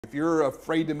If you're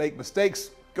afraid to make mistakes,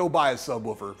 go buy a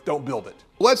subwoofer, don't build it.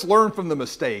 Let's learn from the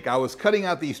mistake. I was cutting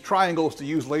out these triangles to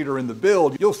use later in the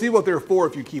build. You'll see what they're for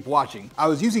if you keep watching. I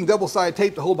was using double-sided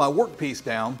tape to hold my workpiece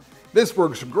down. This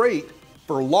works great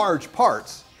for large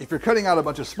parts. If you're cutting out a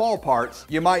bunch of small parts,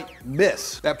 you might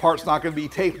miss. That part's not going to be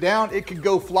taped down. It could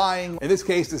go flying. In this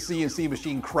case, the CNC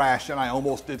machine crashed and I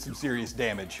almost did some serious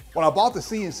damage. When I bought the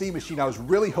CNC machine, I was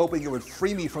really hoping it would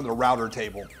free me from the router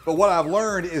table. But what I've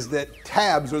learned is that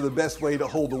tabs are the best way to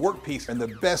hold the workpiece, and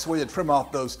the best way to trim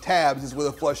off those tabs is with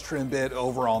a flush trim bit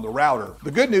over on the router.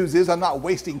 The good news is I'm not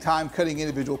wasting time cutting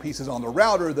individual pieces on the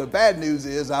router. The bad news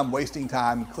is I'm wasting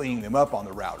time cleaning them up on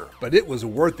the router. But it was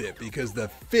worth it because the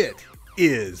fit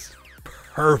is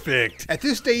perfect. At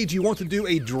this stage, you want to do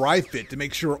a dry fit to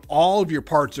make sure all of your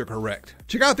parts are correct.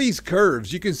 Check out these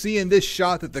curves. You can see in this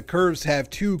shot that the curves have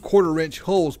 2 1/4-inch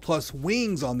holes plus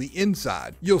wings on the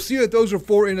inside. You'll see that those are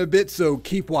 4 in a bit, so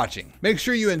keep watching. Make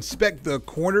sure you inspect the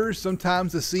corners.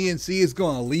 Sometimes the CNC is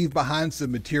going to leave behind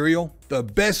some material. The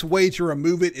best way to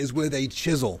remove it is with a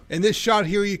chisel. In this shot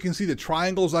here, you can see the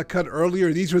triangles I cut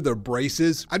earlier. These are the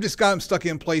braces. I just got them stuck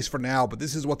in place for now, but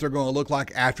this is what they're going to look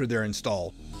like after they're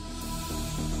installed.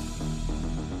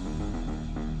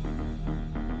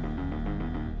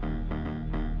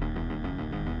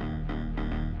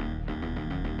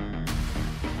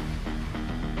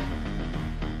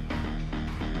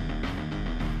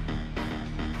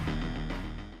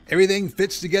 Everything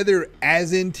fits together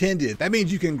as intended. That means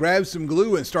you can grab some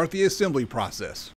glue and start the assembly process.